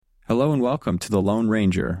Hello and welcome to The Lone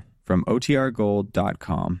Ranger from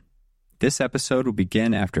OTRGold.com. This episode will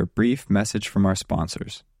begin after a brief message from our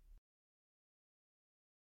sponsors.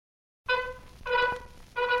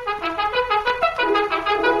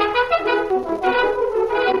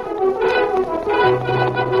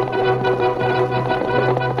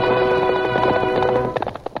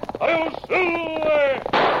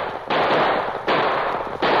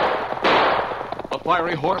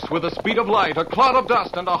 Fiery horse with the speed of light, a cloud of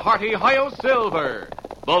dust, and a hearty Hi-Yo Silver,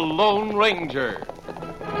 the Lone Ranger.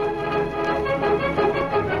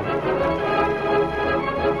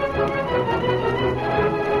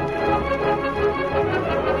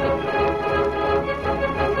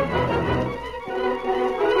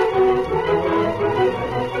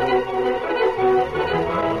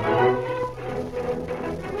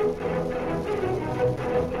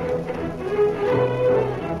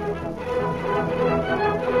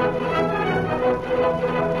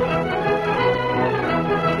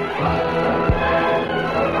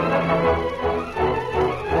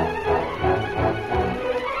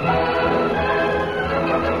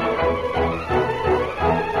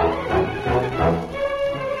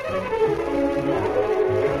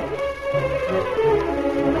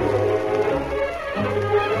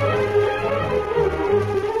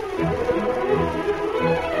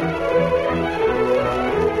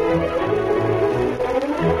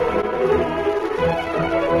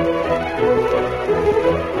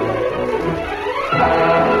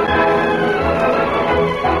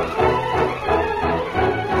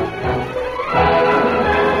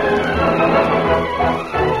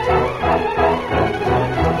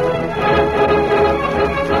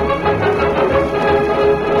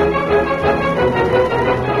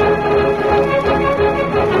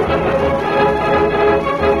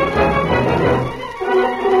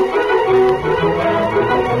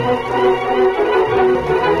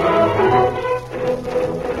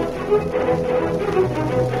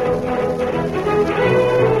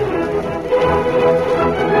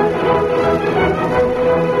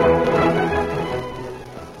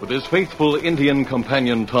 His faithful Indian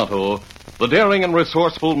companion Tonto, the daring and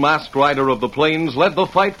resourceful masked rider of the plains, led the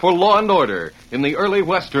fight for law and order in the early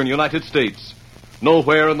western United States.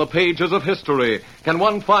 Nowhere in the pages of history can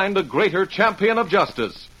one find a greater champion of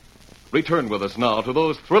justice. Return with us now to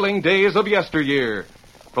those thrilling days of yesteryear.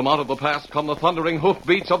 From out of the past come the thundering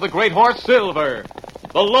hoofbeats of the great horse Silver.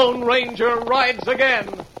 The Lone Ranger rides again.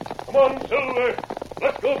 Come on, Silver.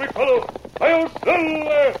 Let's go, big fellow. Hi-Yo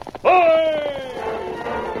Silver! Hi!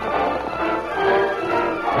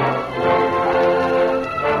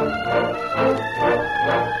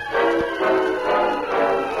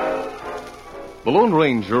 The Lone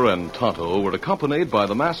Ranger and Tonto were accompanied by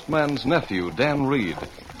the masked man's nephew, Dan Reed,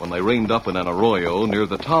 when they reined up in an arroyo near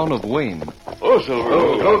the town of Wayne. Oh, Silver.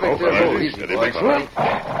 Go, Victor. Easy, big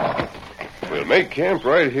fella. We'll make camp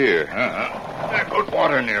right here. Good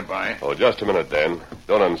water nearby. Oh, just a minute, Dan.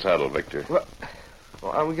 Don't unsaddle, Victor. Well,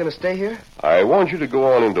 are we going to stay here? I want you to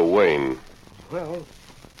go on into Wayne. Well,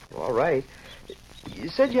 all right. You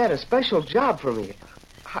said you had a special job for me.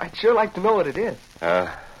 I'd sure like to know what it is.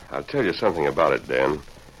 I'll tell you something about it, Dan.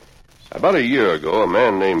 About a year ago, a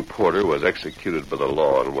man named Porter was executed by the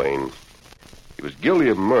law in Wayne. He was guilty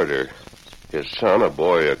of murder. His son, a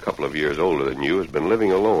boy a couple of years older than you, has been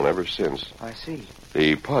living alone ever since. I see.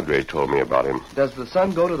 The Padre told me about him. Does the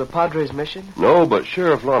son go to the Padre's mission? No, but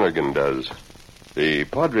Sheriff Lonergan does. The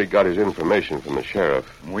Padre got his information from the sheriff.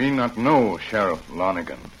 We not know Sheriff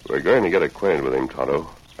Lonergan. We're going to get acquainted with him, Tonto,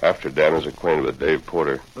 after Dan is acquainted with Dave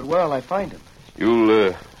Porter. But where'll I find him?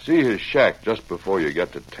 You'll see his shack just before you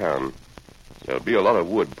get to town. There'll be a lot of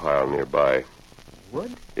wood piled nearby.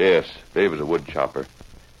 Wood? Yes, Dave is a wood chopper.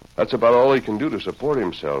 That's about all he can do to support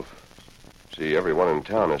himself. See, everyone in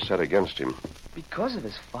town is set against him. Because of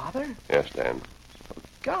his father? Yes, Dan.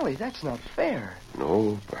 Golly, that's not fair.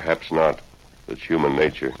 No, perhaps not. It's human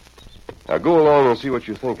nature. Now go along and see what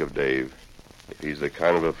you think of Dave. If he's the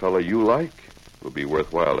kind of a fellow you like, it will be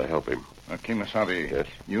worthwhile to help him. Kimasabi, Yes?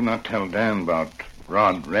 you not tell Dan about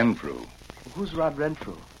Rod Renfrew. Who's Rod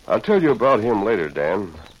Renfrew? I'll tell you about him later,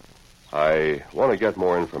 Dan. I want to get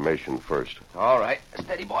more information first. All right.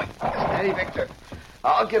 Steady, boy. Steady, Victor.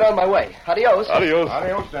 I'll get on my way. Adios. Adios.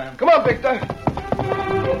 Adios, Dan. Come on, Victor.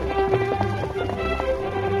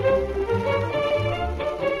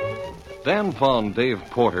 Dan found Dave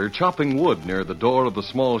Porter chopping wood near the door of the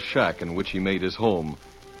small shack in which he made his home.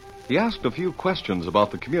 He asked a few questions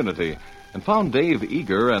about the community and found Dave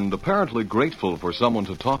eager and apparently grateful for someone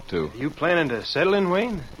to talk to. You planning to settle in,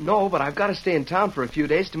 Wayne? No, but I've got to stay in town for a few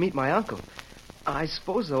days to meet my uncle. I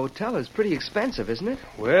suppose the hotel is pretty expensive, isn't it?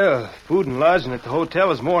 Well, food and lodging at the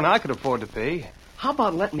hotel is more than I could afford to pay. How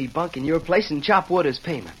about letting me bunk in your place and chop wood as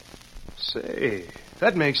payment? Say,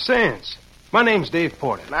 that makes sense. My name's Dave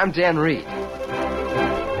Porter. And I'm Dan Reed.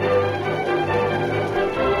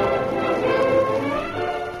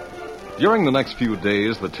 During the next few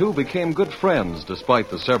days, the two became good friends despite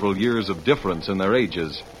the several years of difference in their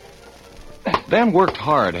ages. Dan worked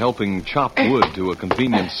hard helping chop wood to a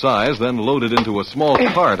convenient size, then load it into a small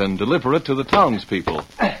cart and deliver it to the townspeople.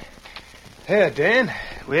 Here, Dan,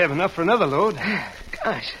 we have enough for another load.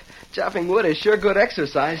 Gosh, chopping wood is sure good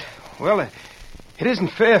exercise. Well, it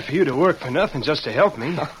isn't fair for you to work for nothing just to help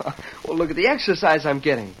me. Well, look at the exercise I'm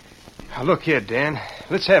getting. Now, look here, Dan.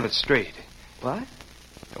 Let's have it straight. What?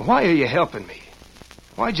 Why are you helping me?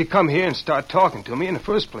 Why'd you come here and start talking to me in the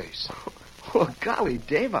first place? Well, golly,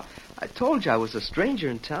 Dave, I told you I was a stranger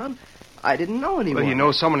in town. I didn't know anyone. Well, you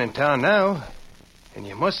know someone in town now. And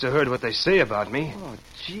you must have heard what they say about me. Oh,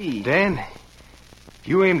 gee. Dan, if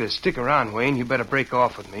you aim to stick around, Wayne, you better break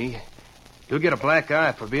off with me. You'll get a black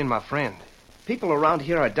eye for being my friend. People around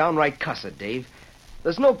here are downright cussed, Dave.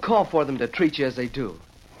 There's no call for them to treat you as they do.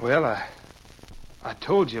 Well, I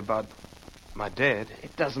told you about my dad.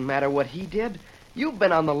 It doesn't matter what he did. You've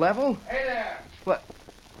been on the level. Hey there. What?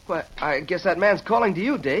 I guess that man's calling to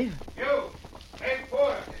you, Dave. You. Hey,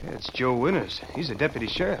 Porter. It's Joe Winters. He's a deputy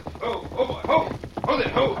sheriff. Hold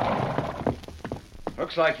it.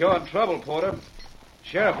 Looks like you're in trouble, Porter.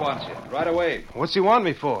 Sheriff wants you, right away. What's he want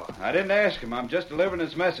me for? I didn't ask him. I'm just delivering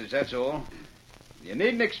his message, that's all. You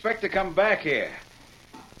needn't expect to come back here.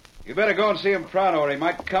 You better go and see him pronto, or he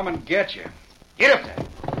might come and get you. Get up there.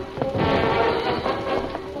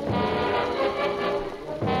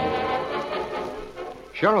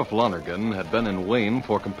 Sheriff Lonergan had been in Wayne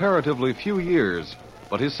for comparatively few years,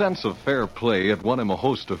 but his sense of fair play had won him a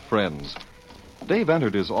host of friends. Dave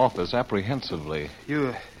entered his office apprehensively.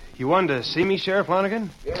 You wanted to see me, Sheriff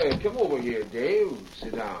Lonergan? Yeah, come over here, Dave.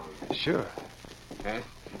 Sit down. Sure. Huh?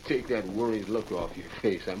 Take that worried look off your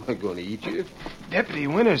face. I'm not going to eat you. Deputy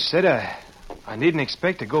Winters said I needn't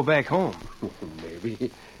expect to go back home.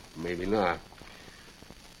 Maybe not.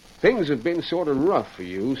 Things have been sort of rough for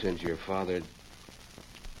you since your father...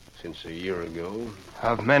 since a year ago.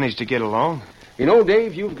 I've managed to get along. You know,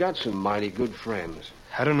 Dave, you've got some mighty good friends.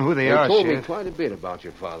 I don't know who they They are, told me Sheriff. quite a bit about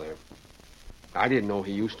your father. I didn't know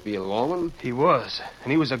he used to be a lawman. He was,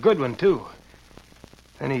 and he was a good one, too.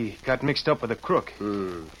 Then he got mixed up with a crook.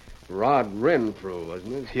 Rod Renfrew,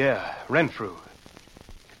 wasn't it? Yeah, Renfrew.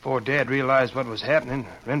 Before Dad realized what was happening,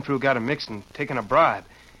 Renfrew got him mixed and taken a bribe.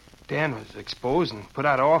 Dan was exposed and put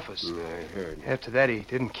out of office. I heard. After that, he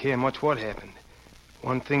didn't care much what happened.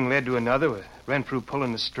 One thing led to another, with Renfrew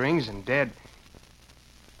pulling the strings, and Dad...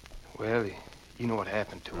 Well, you know what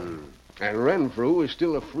happened to him. And Renfrew is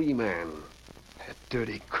still a free man. That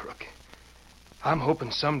dirty crook. I'm hoping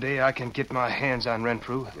someday I can get my hands on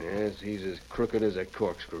Renfrew. Yes, he's as crooked as a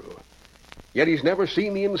corkscrew. Yet he's never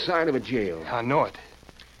seen the inside of a jail. I know it.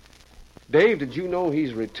 Dave, did you know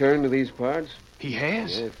he's returned to these parts? He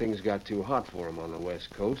has? Yeah, things got too hot for him on the West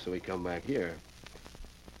Coast, so he come back here.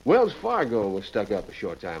 Wells Fargo was stuck up a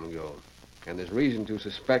short time ago, and there's reason to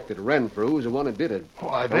suspect that Renfrew is the one that did it.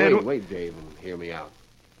 Why, Wait, Dave, and hear me out.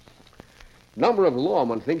 Number of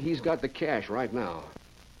lawmen think he's got the cash right now.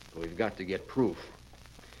 We've got to get proof.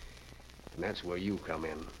 And that's where you come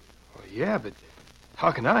in. Well, yeah, but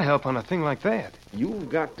how can I help on a thing like that? You've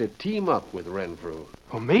got to team up with Renfrew.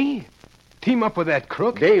 Oh, me? Team up with that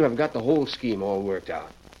crook? Dave, I've got the whole scheme all worked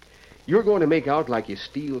out. You're going to make out like you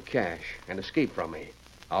steal cash and escape from me.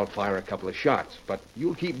 I'll fire a couple of shots, but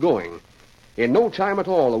you'll keep going. In no time at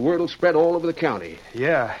all, the word will spread all over the county.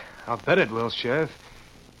 Yeah, I'll bet it will, Sheriff.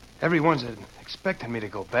 Everyone's expecting me to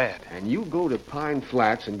go bad. And you go to Pine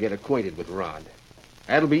Flats and get acquainted with Rod.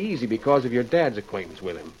 That'll be easy because of your dad's acquaintance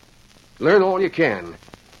with him. Learn all you can.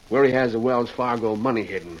 Where he has the Wells Fargo money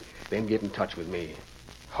hidden, then get in touch with me.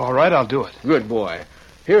 All right, I'll do it. Good boy.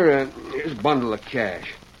 Here's a bundle of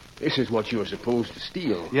cash. This is what you're supposed to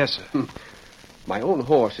steal. Yes, sir. My own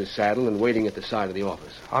horse is saddled and waiting at the side of the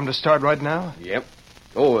office. I'm to start right now? Yep.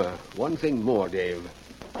 Oh, one thing more, Dave.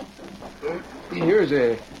 Here's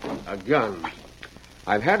a gun.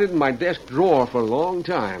 I've had it in my desk drawer for a long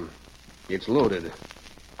time. It's loaded.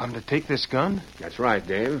 I'm to take this gun? That's right,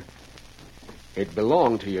 Dave. It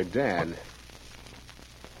belonged to your dad.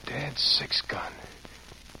 Dad's six gun.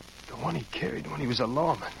 The one he carried when he was a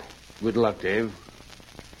lawman. Good luck, Dave.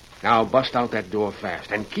 Now bust out that door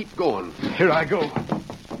fast and keep going. Here I go.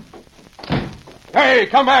 Hey,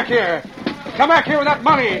 come back here. Come back here with that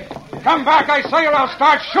money. Come back, I say, or I'll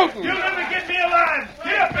start shooting. You'll never get me alive.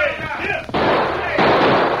 Get up there. Get up.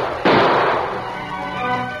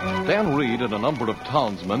 Dan Reed and a number of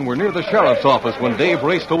townsmen were near the sheriff's office when Dave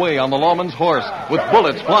raced away on the lawman's horse with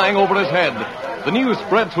bullets flying over his head. The news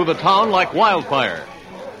spread through the town like wildfire.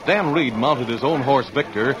 Dan Reed mounted his own horse,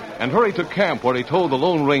 Victor, and hurried to camp where he told the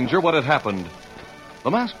Lone Ranger what had happened.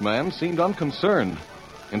 The masked man seemed unconcerned.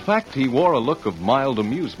 In fact, he wore a look of mild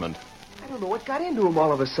amusement. I don't know what got into him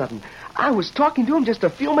all of a sudden. I was talking to him just a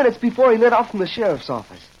few minutes before he lit off from the sheriff's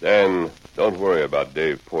office. Dan, don't worry about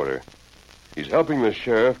Dave Porter. He's helping the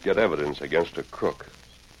sheriff get evidence against a crook.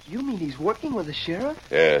 You mean he's working with the sheriff?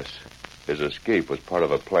 Yes. His escape was part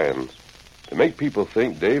of a plan to make people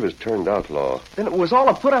think Dave has turned outlaw. Then it was all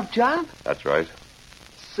a put-up job? That's right.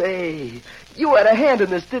 Say, you had a hand in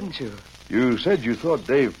this, didn't you? You said you thought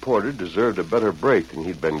Dave Porter deserved a better break than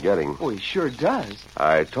he'd been getting. Oh, he sure does.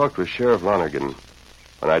 I talked with Sheriff Lonergan.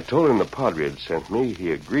 When I told him the Padre had sent me,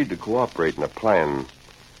 he agreed to cooperate in a plan.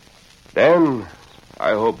 Dan,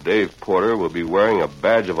 I hope Dave Porter will be wearing a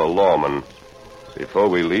badge of a lawman before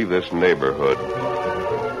we leave this neighborhood.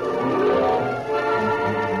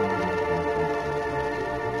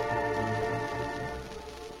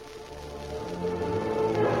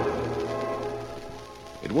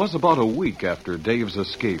 It was about a week after Dave's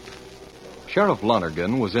escape. Sheriff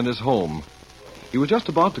Lonergan was in his home. He was just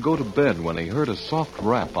about to go to bed when he heard a soft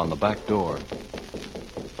rap on the back door.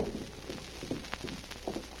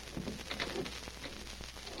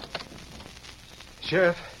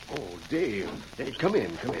 Sheriff? Oh, Dave. Dave, come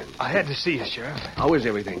in. I had to see you, Sheriff. How is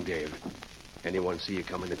everything, Dave? Anyone see you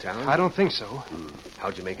come into town? I don't think so.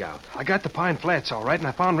 How'd you make out? I got the Pine Flats all right, and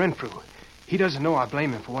I found Renfrew. He doesn't know I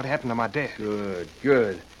blame him for what happened to my dad.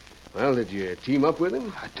 Good. Well, did you team up with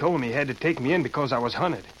him? I told him he had to take me in because I was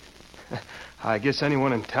hunted. I guess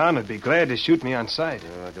anyone in town would be glad to shoot me on sight.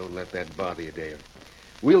 Oh, don't let that bother you, Dave.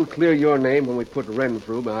 We'll clear your name when we put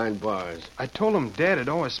Renfrew behind bars. I told him Dad had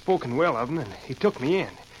always spoken well of him, and he took me in.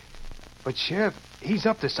 But, Sheriff, he's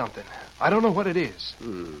up to something. I don't know what it is.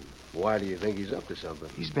 Why do you think he's up to something?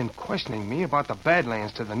 He's been questioning me about the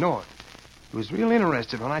Badlands to the north. He was real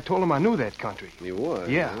interested when I told him I knew that country. You was?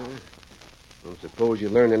 Yeah. Huh? Don't suppose you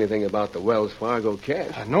learned anything about the Wells Fargo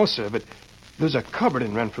cash? No, sir, but there's a cupboard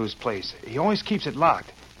in Renfrew's place. He always keeps it locked,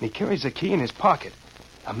 and he carries the key in his pocket.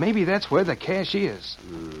 Maybe that's where the cash is.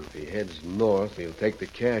 If he heads north, he'll take the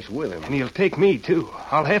cash with him. And he'll take me, too.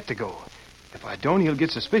 I'll have to go. If I don't, he'll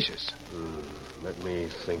get suspicious. Let me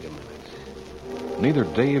think a minute. Neither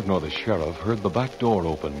Dave nor the sheriff heard the back door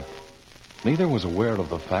open. Neither was aware of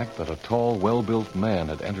the fact that a tall, well-built man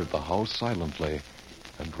had entered the house silently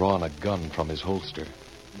and drawn a gun from his holster.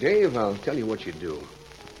 Dave, I'll tell you what you do.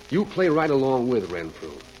 You play right along with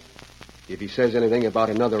Renfrew. If he says anything about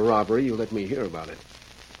another robbery, you let me hear about it.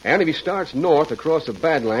 And if he starts north across the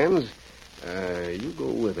Badlands, you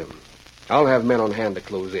go with him. I'll have men on hand to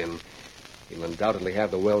close in. He'll undoubtedly have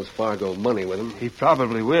the Wells Fargo money with him. He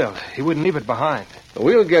probably will. He wouldn't leave it behind.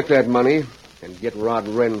 We'll get that money and get Rod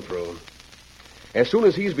Renfrew. As soon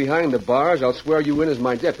as he's behind the bars, I'll swear you in as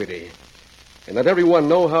my deputy. And let everyone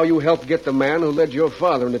know how you helped get the man who led your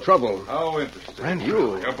father into trouble. How interesting.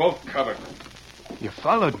 Renfrew. You're both covered. You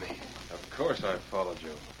followed me. Of course I followed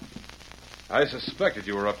you. I suspected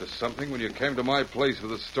you were up to something when you came to my place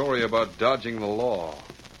with a story about dodging the law.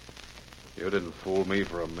 You didn't fool me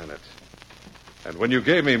for a minute. And when you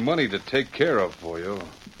gave me money to take care of for you...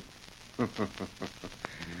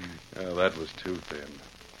 well, that was too thin.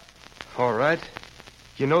 All right.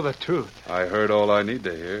 You know the truth. I heard all I need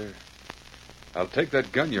to hear. I'll take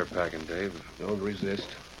that gun you're packing, Dave. Don't resist.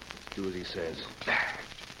 Do as he says.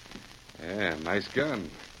 Yeah, nice gun.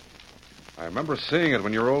 I remember seeing it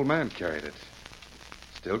when your old man carried it.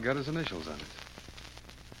 Still got his initials on it.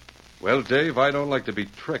 Well, Dave, I don't like to be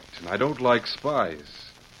tricked, and I don't like spies.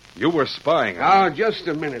 You were spying on me. Just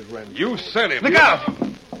a minute, Renfrew. You sent him. Look out!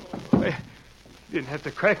 You didn't have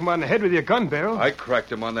to crack him on the head with your gun barrel. I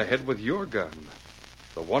cracked him on the head with your gun.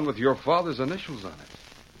 The one with your father's initials on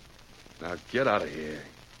it. Now, get out of here.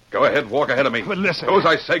 Go ahead, walk ahead of me. But listen. Do as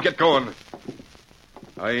I say, get going.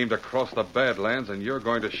 I aim to cross the Badlands, and you're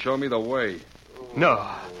going to show me the way. No,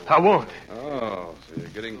 I won't. Oh, so you're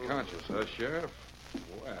getting conscious, huh, Sheriff?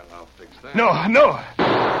 Well, I'll fix that. No.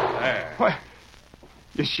 There. What?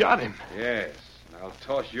 You shot him. Yes. Now I'll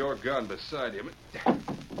toss your gun beside him.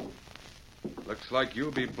 Looks like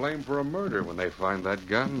you'll be blamed for a murder when they find that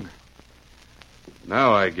gun.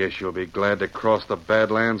 Now I guess you'll be glad to cross the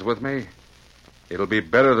Badlands with me. It'll be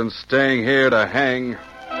better than staying here to hang.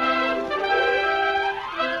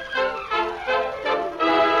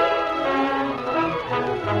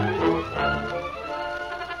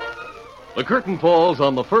 The curtain falls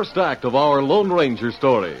on the first act of our Lone Ranger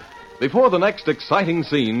story. Before the next exciting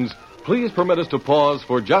scenes, please permit us to pause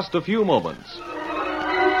for just a few moments.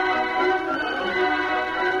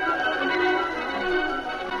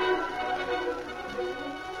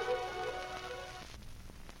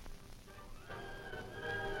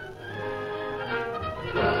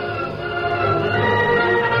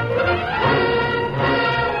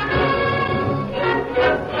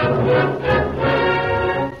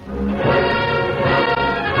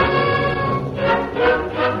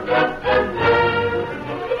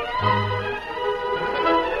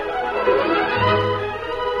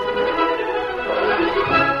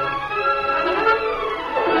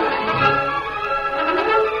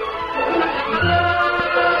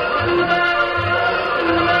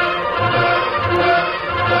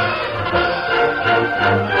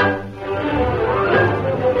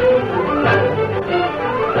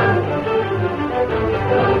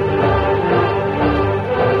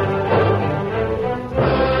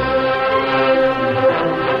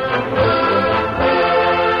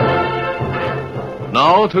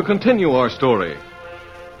 Now to continue our story.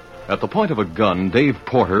 At the point of a gun, Dave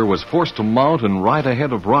Porter was forced to mount and ride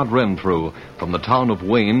ahead of Rod Renfrew from the town of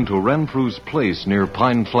Wayne to Renfrew's place near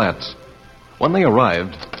Pine Flats. When they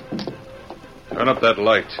arrived... Turn up that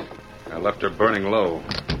light. I left her burning low.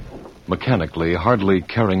 Mechanically, hardly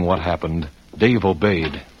caring what happened, Dave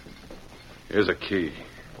obeyed. Here's a key.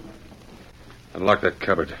 Unlock that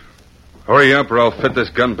cupboard. Hurry up or I'll fit this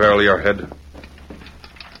gun barrel to your head.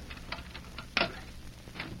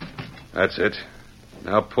 That's it.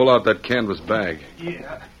 Now pull out that canvas bag.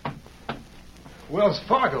 Yeah. Wells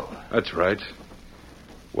Fargo. That's right.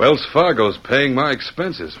 Wells Fargo's paying my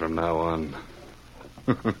expenses from now on.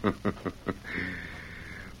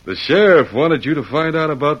 The sheriff wanted you to find out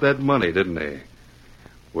about that money, didn't he?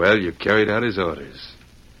 Well, you carried out his orders.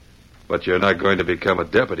 But you're not going to become a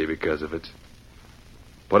deputy because of it.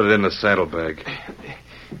 Put it in the saddlebag.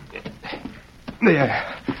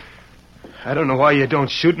 There. I don't know why you don't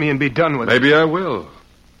shoot me and be done with it. Maybe I will.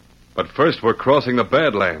 But first we're crossing the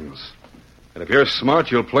Badlands. And if you're smart,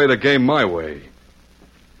 you'll play the game my way.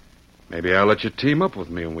 Maybe I'll let you team up with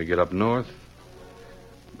me when we get up north.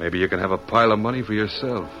 Maybe you can have a pile of money for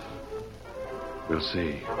yourself. We'll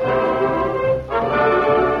see.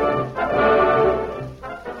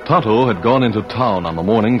 Tonto had gone into town on the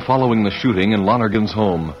morning following the shooting in Lonergan's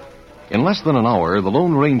home. In less than an hour, the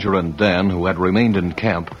Lone Ranger and Dan, who had remained in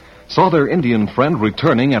camp, saw their Indian friend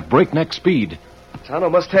returning at breakneck speed. Tonto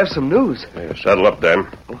must have some news. Yeah, saddle up, Dan.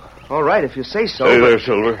 All right, if you say so. Stay there,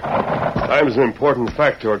 Silver. Time's an important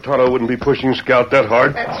factor, or Tonto wouldn't be pushing Scout that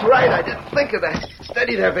hard. That's right. I didn't think of that.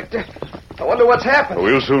 Steady there, Victor. I wonder what's happened.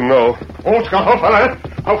 We'll soon know. Old Scout, old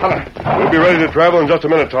fella. We'll be ready to travel in just a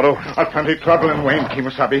minute, Tonto. I've plenty trouble in Wayne,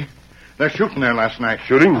 Kemosabe. They're shooting there last night.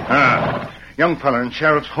 Shooting? Young fella in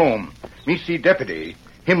Sheriff's home. Me see deputy.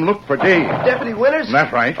 Him look for Dave. Deputy Winters?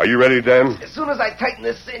 That's right. Are you ready, Dan? As soon as I tighten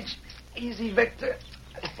this cinch. Easy, Victor.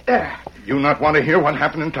 There. You not want to hear what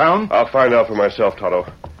happened in town? I'll find out for myself, Tonto.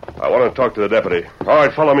 I want to talk to the deputy. All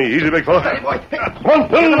right, follow me. Easy, big fella. Hey, boy. Come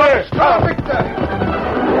on, little there. Stop, Victor.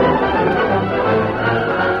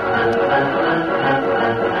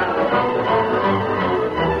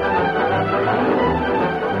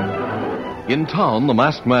 In town, the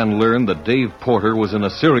masked man learned that Dave Porter was in a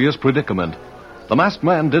serious predicament. The masked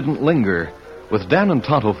man didn't linger. With Dan and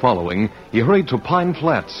Tonto following, he hurried to Pine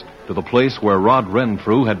Flats, to the place where Rod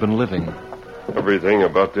Renfrew had been living. Everything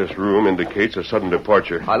about this room indicates a sudden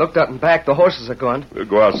departure. I looked out and back. The horses are gone. We'll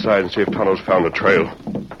go outside and see if Tonto's found the trail.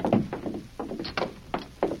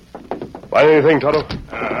 Find anything, Tonto?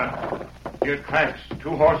 Here tracks. 2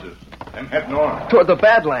 horses. Them head north. Toward the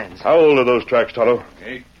Badlands. How old are those tracks, Tonto?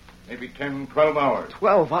 Okay. Maybe 10, 12 hours.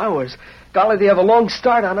 12 hours. Golly, they have a long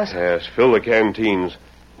start on us. Yes, fill the canteens.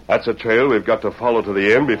 That's a trail we've got to follow to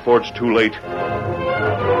the end before it's too late.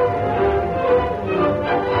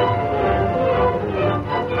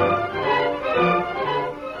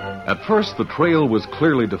 At first, the trail was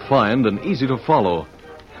clearly defined and easy to follow.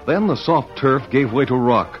 Then the soft turf gave way to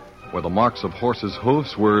rock, where the marks of horses'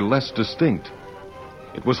 hoofs were less distinct.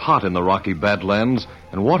 It was hot in the rocky Badlands,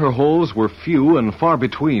 and water holes were few and far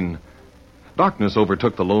between. Darkness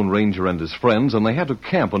overtook the Lone Ranger and his friends, and they had to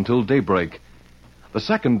camp until daybreak. The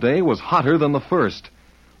second day was hotter than the first.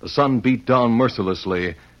 The sun beat down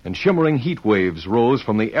mercilessly, and shimmering heat waves rose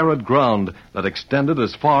from the arid ground that extended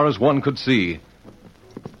as far as one could see.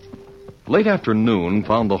 Late afternoon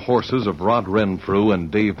found the horses of Rod Renfrew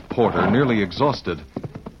and Dave Porter nearly exhausted.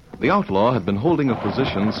 The outlaw had been holding a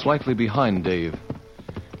position slightly behind Dave.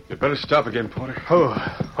 You better stop again, Porter.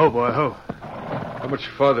 Oh, boy, ho. How much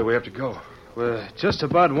farther do we have to go? We're just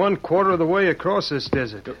about 1/4 of the way across this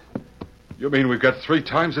desert. You mean we've got 3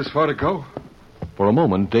 times as far to go? For a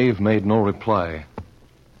moment, Dave made no reply.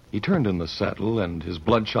 He turned in the saddle, and his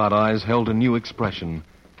bloodshot eyes held a new expression.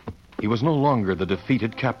 He was no longer the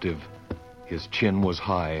defeated captive. His chin was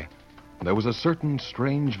high. There was a certain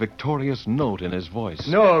strange, victorious note in his voice.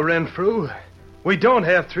 No, Renfrew. We don't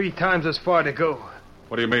have 3 times as far to go.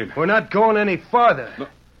 What do you mean? We're not going any farther.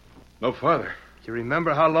 No farther. You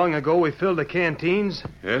remember how long ago we filled the canteens?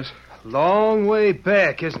 Yes? Long way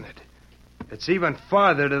back, isn't it? It's even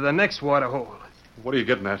farther to the next water hole. What are you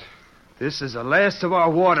getting at? This is the last of our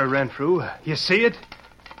water, Renfrew. You see it?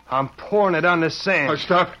 I'm pouring it on the sand.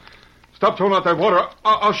 Stop. Stop throwing out that water.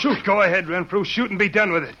 I'll shoot. Go ahead, Renfrew. Shoot and be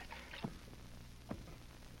done with it.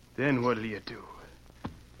 Then what'll you do?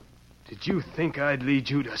 Did you think I'd lead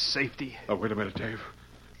you to safety? Oh, wait a minute, Dave.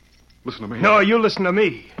 Listen to me. No, you listen to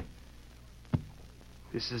me.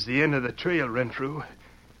 This is the end of the trail, Renfrew.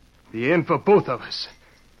 The end for both of us.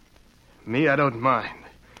 Me, I don't mind.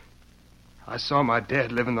 I saw my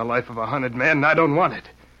dad living the life of a hunted man, and I don't want it.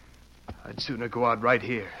 I'd sooner go out right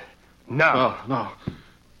here. Now. No.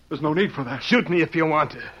 There's no need for that. Shoot me if you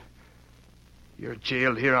want to. You're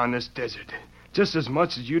jailed here on this desert, just as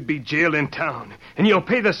much as you'd be jailed in town. And you'll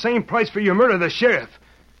pay the same price for your murder, the sheriff.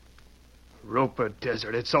 Roper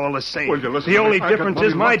Desert, it's all the same. Will you listen the to me? only difference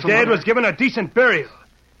is my dad was given a decent burial.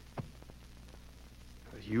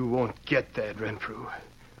 You won't get that, Renfrew.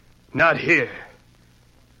 Not here.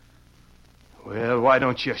 Well, why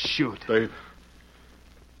don't you shoot? Dave,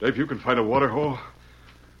 you can find a water hole.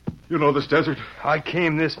 You know this desert. I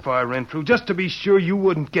came this far, Renfrew, just to be sure you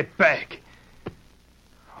wouldn't get back.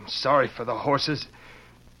 I'm sorry for the horses.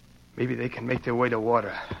 Maybe they can make their way to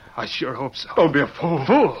water. I sure hope so. Don't be a fool.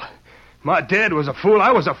 Fool? My dad was a fool.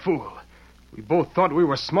 I was a fool. We both thought we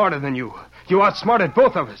were smarter than you. You outsmarted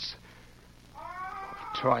both of us.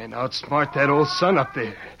 Try and outsmart that old sun up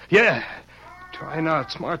there. Yeah. Try and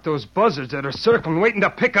outsmart those buzzards that are circling, waiting to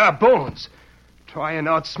pick our bones. Try and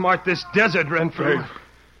outsmart this desert, Renfrew.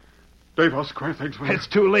 Dave, I'll square things with you. It's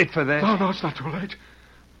too late for that. No, it's not too late.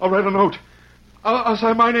 I'll write a note. I'll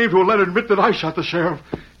sign my name to a letter and admit that I shot the sheriff.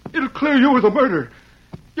 It'll clear you of the murder.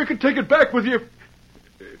 You can take it back with you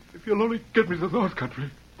if you'll only get me to the North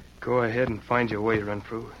Country. Go ahead and find your way,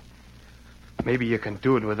 Renfrew. Maybe you can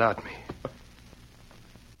do it without me.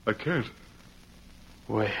 I can't.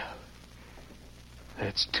 Well,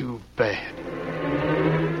 that's too bad.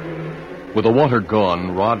 With the water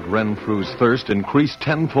gone, Rod Renfrew's thirst increased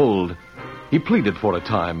tenfold. He pleaded for a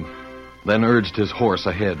time, then urged his horse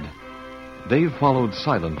ahead. Dave followed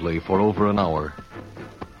silently for over an hour.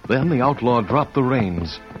 Then the outlaw dropped the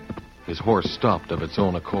reins. His horse stopped of its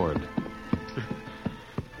own accord.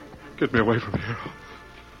 Get me away from here.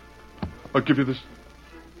 I'll give you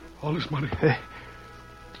all this money.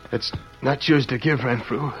 It's not yours to give,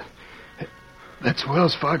 Renfrew. That's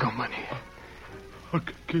Wells Fargo money.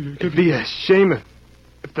 It'd be a shame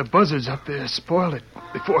if the buzzards up there spoiled it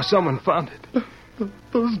before someone found it.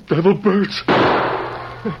 Those devil birds.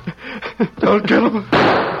 I'll get them.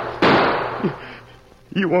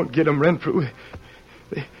 You won't get them, Renfrew.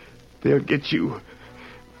 They'll get you.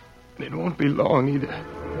 And it won't be long either.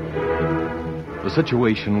 The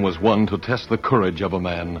situation was one to test the courage of a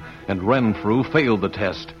man, and Renfrew failed the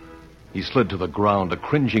test. He slid to the ground, a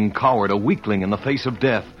cringing coward, a weakling in the face of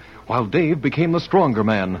death, while Dave became the stronger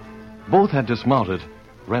man. Both had dismounted.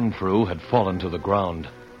 Renfrew had fallen to the ground.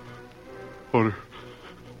 Porter,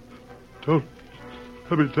 don't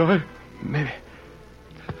let me die.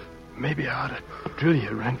 Maybe I ought to drill you,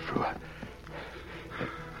 Renfrew.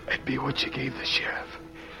 That'd be what you gave the sheriff.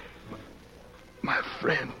 My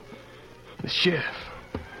friend, the sheriff.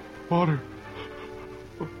 Porter.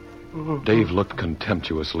 Dave looked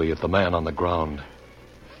contemptuously at the man on the ground.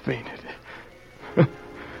 Fainted.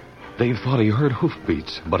 Dave thought he heard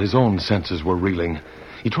hoofbeats, but his own senses were reeling.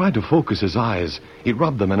 He tried to focus his eyes. He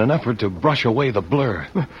rubbed them in an effort to brush away the blur.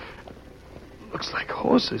 Looks like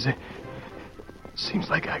horses. It seems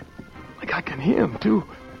like I can hear them, too.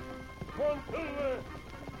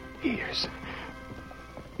 Ears.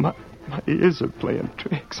 My ears are playing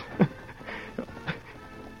tricks.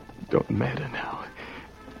 Don't matter now.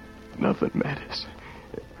 Nothing matters.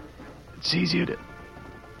 It's easier to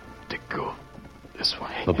go this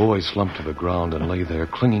way. The boy slumped to the ground and lay there,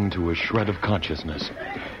 clinging to a shred of consciousness.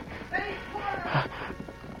 I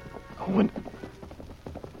wonder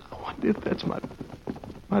if that's my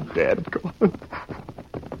dad gone.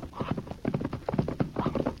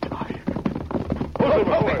 I'm tired.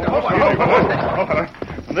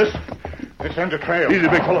 This ends the trail. Easy,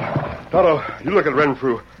 big fella. Tonto, you look at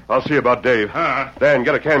Renfrew. I'll see about Dave. Dan,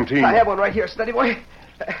 get a canteen. I have one right here. Steady, boy.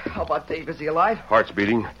 How about Dave? Is he alive? Heart's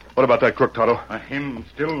beating. What about that crook, Tonto? Him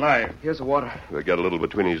still alive. Here's the water. They got a little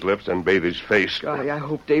between his lips and bathe his face. Golly, I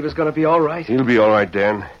hope Dave is going to be all right. He'll be all right,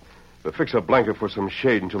 Dan. But fix a blanket for some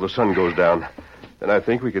shade until the sun goes down. Then I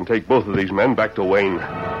think we can take both of these men back to Wayne.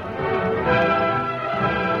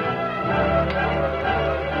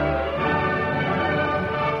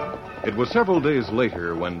 It was several days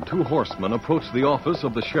later when two horsemen approached the office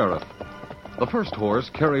of the sheriff. The first horse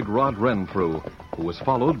carried Rod Renfrew, who was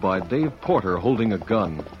followed by Dave Porter holding a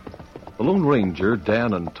gun. The Lone Ranger,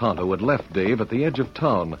 Dan, and Tonto had left Dave at the edge of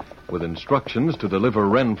town with instructions to deliver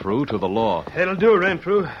Renfrew to the law. That'll do,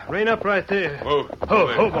 Renfrew. Rein up right there. Whoa. Ho,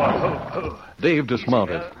 boy, ho. Dave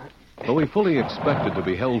dismounted. Though he fully expected to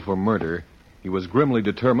be held for murder, he was grimly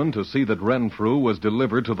determined to see that Renfrew was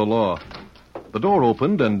delivered to the law. The door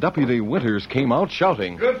opened, and Deputy Winters came out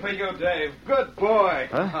shouting. Good for you, Dave. Good boy.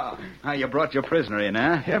 Huh? You brought your prisoner in,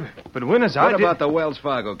 huh? Yeah, but Winters, What about the Wells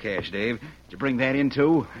Fargo cash, Dave? Did you bring that in,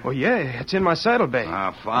 too? Oh, yeah, it's in my saddlebag.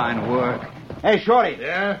 Fine work. Hey, Shorty.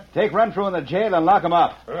 Yeah? Take Renfrew in the jail and lock him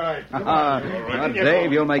up. Right.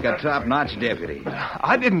 Dave, you'll make a top-notch deputy.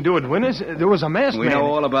 I didn't do it, Winters. There was a masked We man. know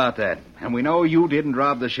all about that. And we know you didn't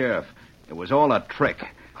rob the sheriff. It was all a trick.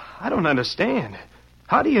 I don't understand.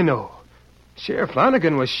 How do you know? Sheriff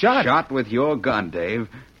Flanagan was shot. Shot with your gun, Dave.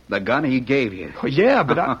 The gun he gave you. Oh, yeah,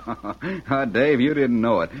 but I... Dave, you didn't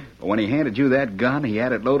know it. But when he handed you that gun, he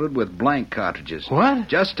had it loaded with blank cartridges. What?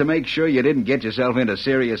 Just to make sure you didn't get yourself into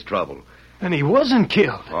serious trouble. And he wasn't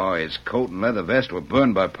killed. Oh, his coat and leather vest were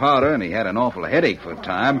burned by powder, and he had an awful headache for a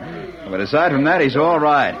time. But aside from that, he's all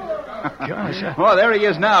right. Gosh. Oh, there he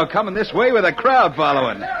is now, coming this way with a crowd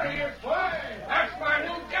following. There he is, boy. That's my new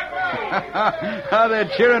deputy.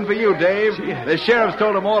 They're cheering for you, Dave. The sheriff's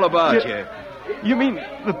told them all about you. You mean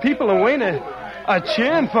the people of Wayne are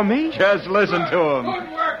cheering for me? Just listen to them.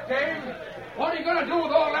 Good work, Dave. What are you going to do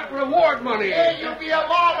with all that reward money? Yeah, you'll be a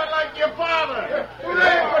lawman like your father.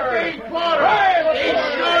 Dave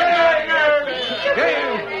Porter.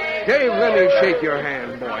 Dave, let me shake your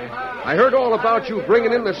hand, boy. I heard all about you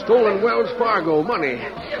bringing in the stolen Wells Fargo money.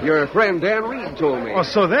 Your friend Dan Reed told me. Oh,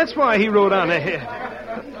 so that's why he rode on ahead.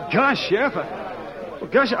 Gosh, Sheriff,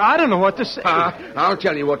 I don't know what to say. I'll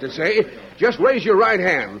tell you what to say. Just raise your right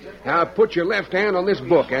hand. Now put your left hand on this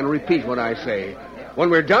book and repeat what I say. When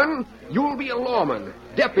we're done, you'll be a lawman.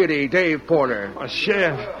 Deputy Dave Porter. Oh,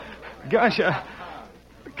 Sheriff, gosh,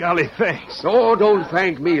 golly, thanks. Oh, don't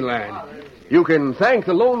thank me, lad. You can thank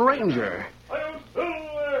the Lone Ranger.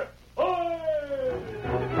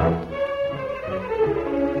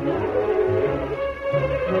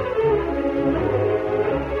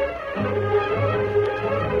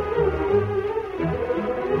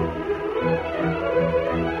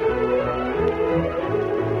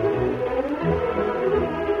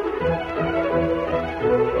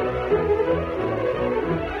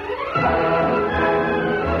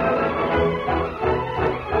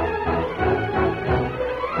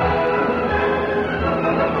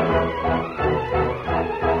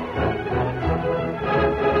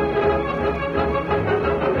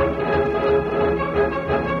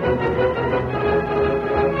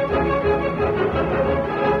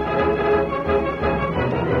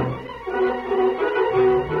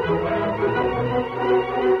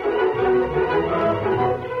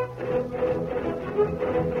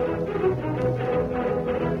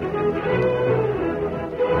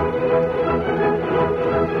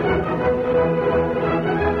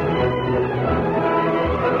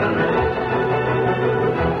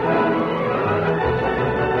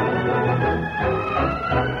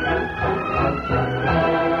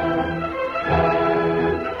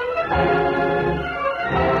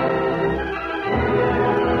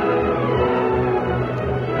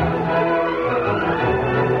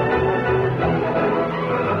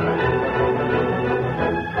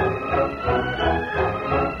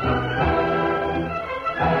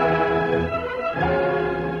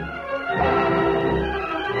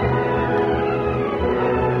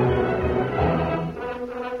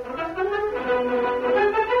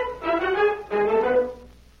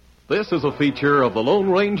 This is a feature of the Lone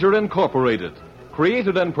Ranger Incorporated,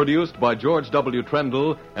 created and produced by George W.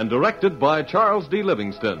 Trendle and directed by Charles D.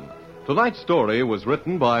 Livingston. Tonight's story was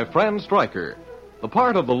written by Fran Stryker. The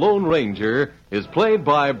part of the Lone Ranger is played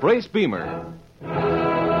by Brace Beamer.